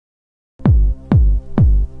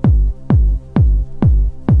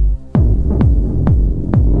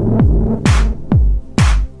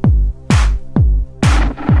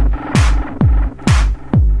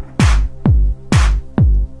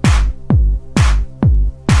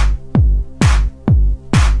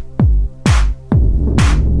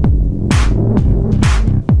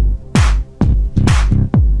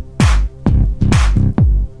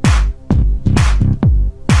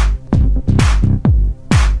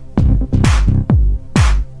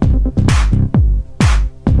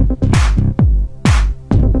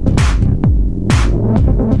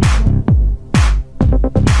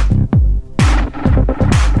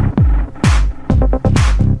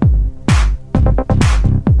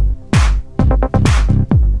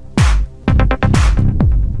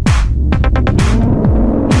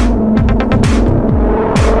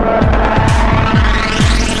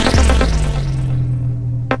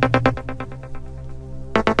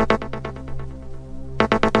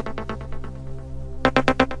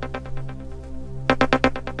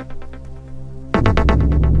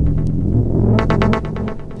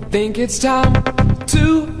Think it's time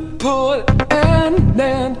to put an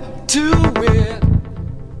end to it.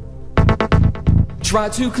 Try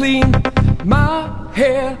to clean my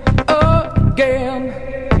hair again.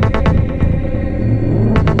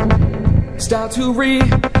 Start to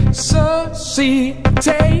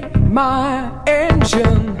resuscitate my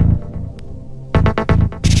engine.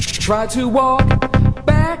 Try to walk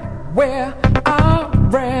back where I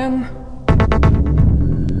ran.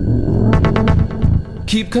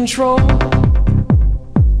 Keep control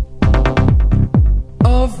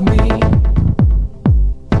of me.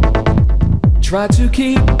 Try to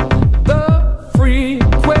keep the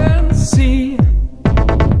frequency.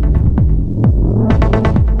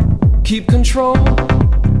 Keep control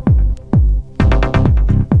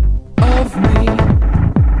of me.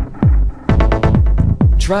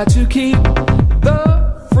 Try to keep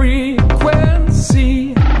the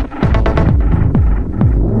frequency.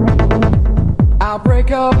 I'll break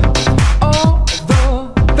up all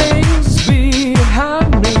the things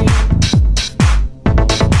behind me,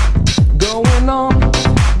 going on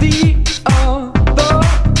the other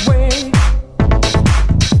way.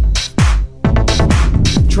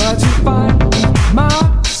 Try to find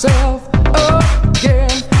myself again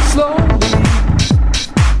slowly,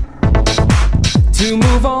 to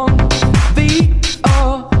move on the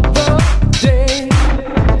other day.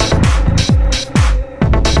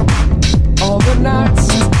 All the nights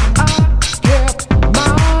I kept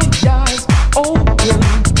my eyes open,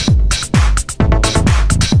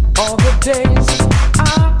 all the days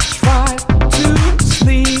I tried to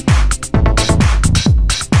sleep,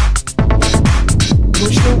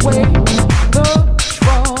 pushed away the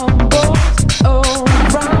troubles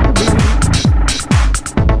around me.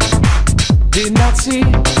 Did not see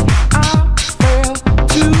I fell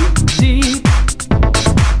too deep.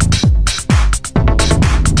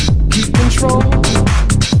 Keep control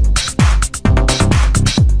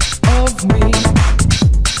of me.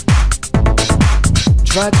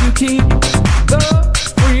 Try to keep the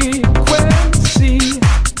frequency.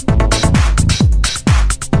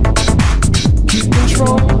 Keep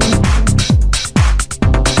control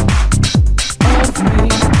of me.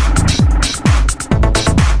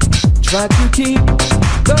 Try to keep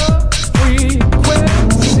the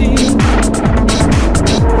frequency.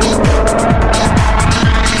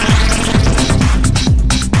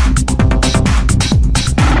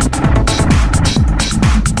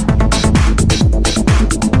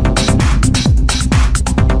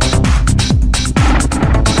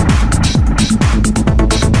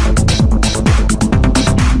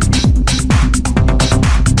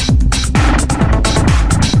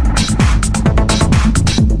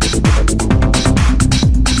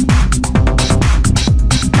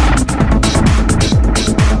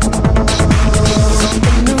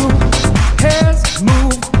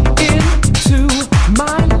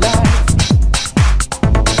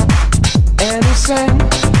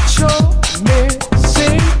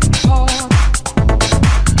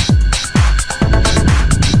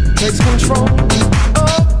 Takes control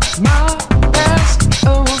of my past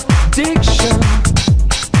addiction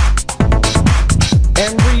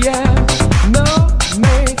and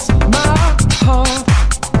reanimates my heart.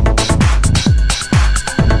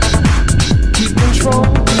 Keep control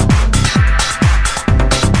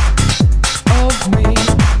of me.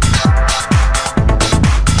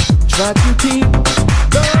 Try to keep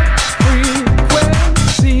the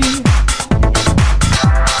frequency.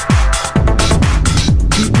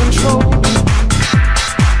 Keep control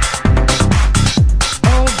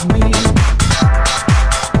of me.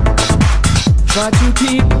 Try to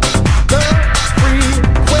keep the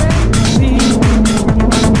frequency.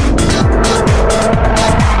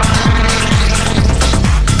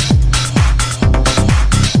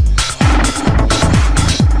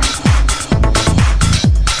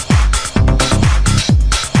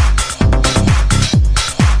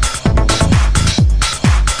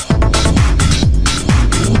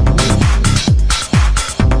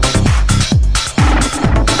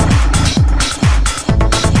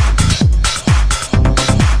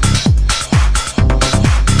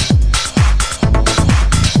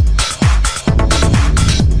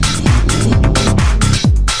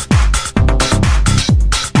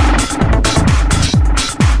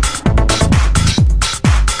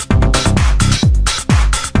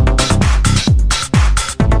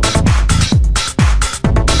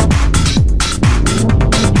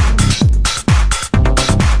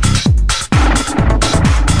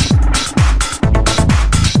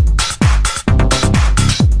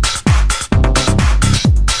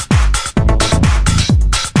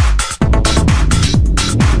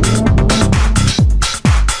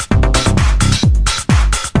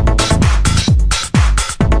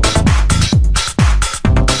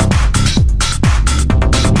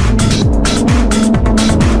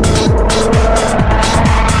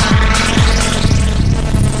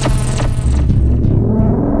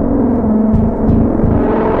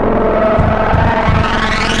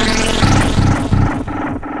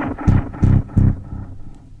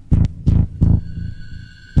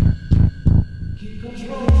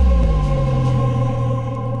 Control.